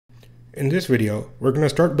In this video, we're going to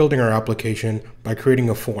start building our application by creating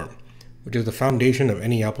a form, which is the foundation of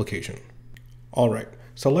any application. Alright,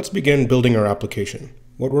 so let's begin building our application.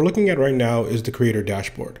 What we're looking at right now is the Creator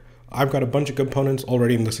dashboard. I've got a bunch of components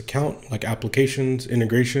already in this account, like applications,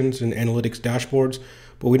 integrations, and analytics dashboards,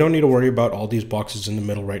 but we don't need to worry about all these boxes in the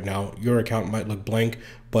middle right now. Your account might look blank,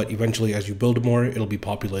 but eventually as you build more, it'll be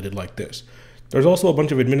populated like this. There's also a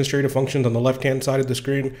bunch of administrative functions on the left-hand side of the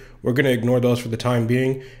screen. We're going to ignore those for the time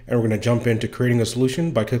being, and we're going to jump into creating a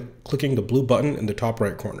solution by clicking the blue button in the top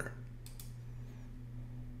right corner.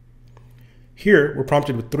 Here, we're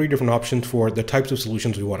prompted with 3 different options for the types of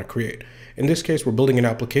solutions we want to create. In this case, we're building an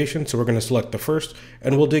application, so we're going to select the first,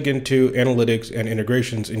 and we'll dig into analytics and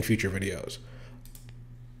integrations in future videos.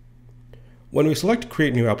 When we select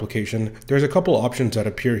Create New Application, there's a couple options that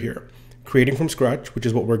appear here. Creating from scratch, which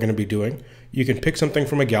is what we're going to be doing. You can pick something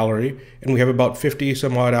from a gallery, and we have about 50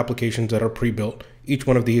 some odd applications that are pre-built. Each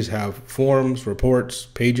one of these have forms, reports,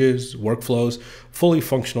 pages, workflows, fully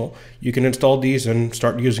functional. You can install these and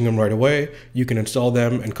start using them right away. You can install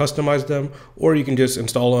them and customize them, or you can just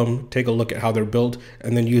install them, take a look at how they're built,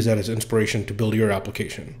 and then use that as inspiration to build your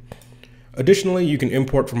application. Additionally, you can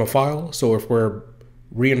import from a file. So if we're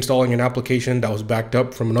reinstalling an application that was backed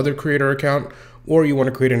up from another Creator account, or you want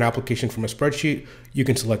to create an application from a spreadsheet, you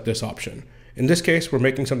can select this option. In this case, we're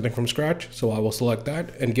making something from scratch, so I will select that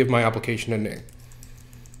and give my application a name.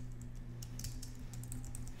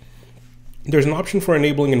 There's an option for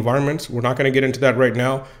enabling environments. We're not going to get into that right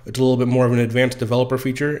now. It's a little bit more of an advanced developer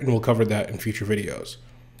feature, and we'll cover that in future videos.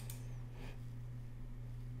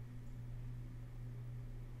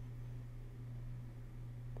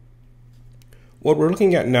 What we're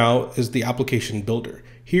looking at now is the application builder.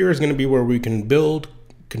 Here is going to be where we can build,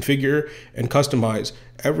 configure, and customize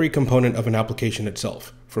every component of an application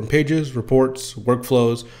itself, from pages, reports,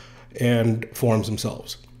 workflows, and forms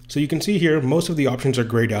themselves. So you can see here, most of the options are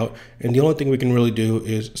grayed out, and the only thing we can really do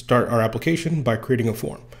is start our application by creating a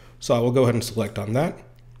form. So I will go ahead and select on that.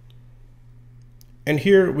 And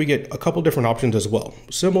here we get a couple different options as well.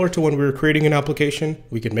 Similar to when we were creating an application,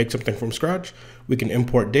 we can make something from scratch, we can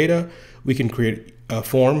import data, we can create a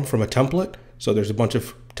form from a template. So there's a bunch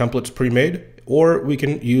of templates pre-made, or we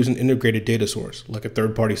can use an integrated data source, like a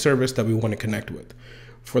third-party service that we want to connect with.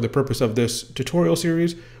 For the purpose of this tutorial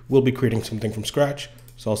series, we'll be creating something from scratch.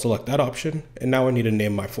 So I'll select that option, and now I need to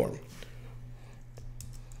name my form.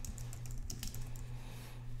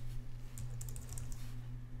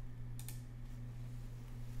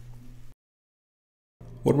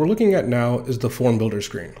 What we're looking at now is the form builder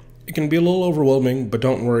screen. It can be a little overwhelming, but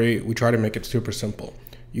don't worry, we try to make it super simple.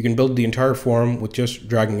 You can build the entire form with just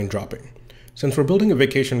dragging and dropping. Since we're building a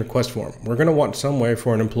vacation request form, we're going to want some way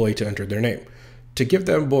for an employee to enter their name. To give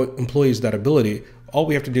the employees that ability, all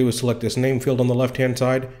we have to do is select this name field on the left-hand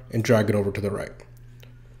side and drag it over to the right.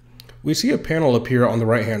 We see a panel appear on the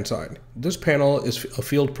right-hand side. This panel is a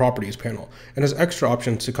field properties panel and has extra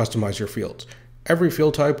options to customize your fields. Every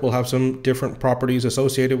field type will have some different properties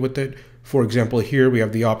associated with it. For example, here we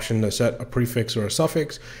have the option to set a prefix or a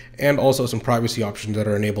suffix, and also some privacy options that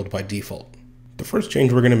are enabled by default. The first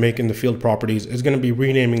change we're going to make in the field properties is going to be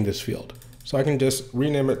renaming this field. So I can just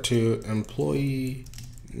rename it to employee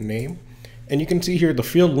name. And you can see here the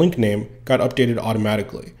field link name got updated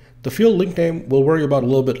automatically. The field link name we'll worry about a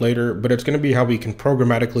little bit later, but it's going to be how we can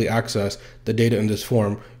programmatically access the data in this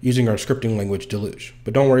form using our scripting language Deluge.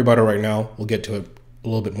 But don't worry about it right now, we'll get to it a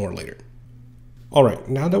little bit more later. Alright,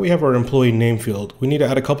 now that we have our employee name field, we need to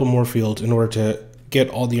add a couple more fields in order to get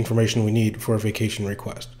all the information we need for a vacation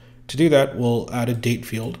request. To do that, we'll add a date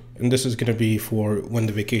field, and this is going to be for when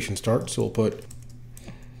the vacation starts, so we'll put,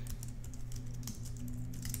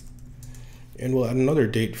 and we'll add another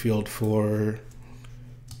date field for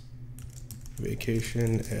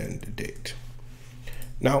vacation and date.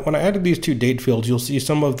 Now, when I added these 2 date fields, you'll see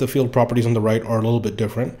some of the field properties on the right are a little bit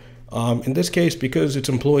different. In this case, because it's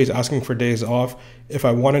employees asking for days off, if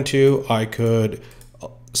I wanted to, I could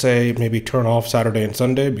say maybe turn off Saturday and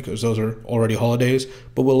Sunday because those are already holidays,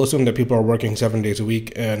 but we'll assume that people are working 7 days a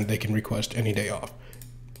week and they can request any day off.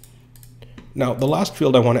 Now, the last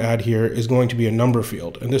field I want to add here is going to be a number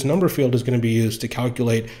field, and this number field is going to be used to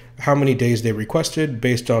calculate how many days they requested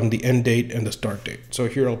based on the end date and the start date. So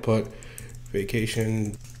here I'll put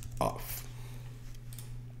vacation off.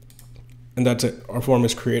 And that's it, our form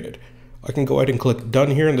is created. I can go ahead and click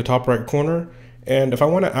done here in the top right corner, and if I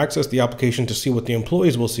want to access the application to see what the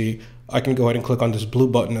employees will see, I can go ahead and click on this blue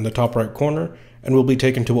button in the top right corner, and we'll be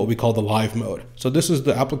taken to what we call the live mode. So this is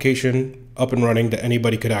the application up and running that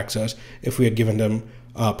anybody could access if we had given them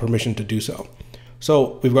permission to do so.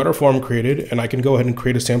 So we've got our form created, and I can go ahead and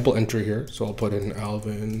create a sample entry here. So I'll put in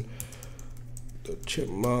Alvin the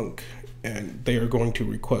chipmunk, and they are going to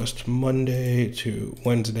request Monday to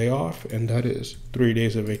Wednesday off, and that is 3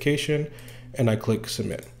 days of vacation, and I click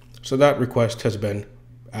submit. So that request has been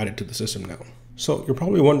added to the system now. So you're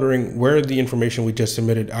probably wondering where the information we just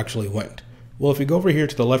submitted actually went. Well, if we go over here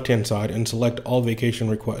to the left-hand side and select all vacation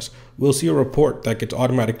requests, we'll see a report that gets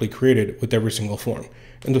automatically created with every single form.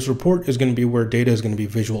 And this report is going to be where data is going to be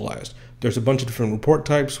visualized. There's a bunch of different report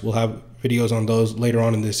types. We'll have videos on those later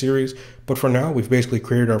on in this series. But for now, we've basically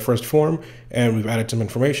created our first form and we've added some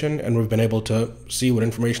information and we've been able to see what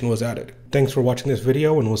information was added. Thanks for watching this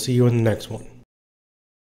video, and we'll see you in the next one.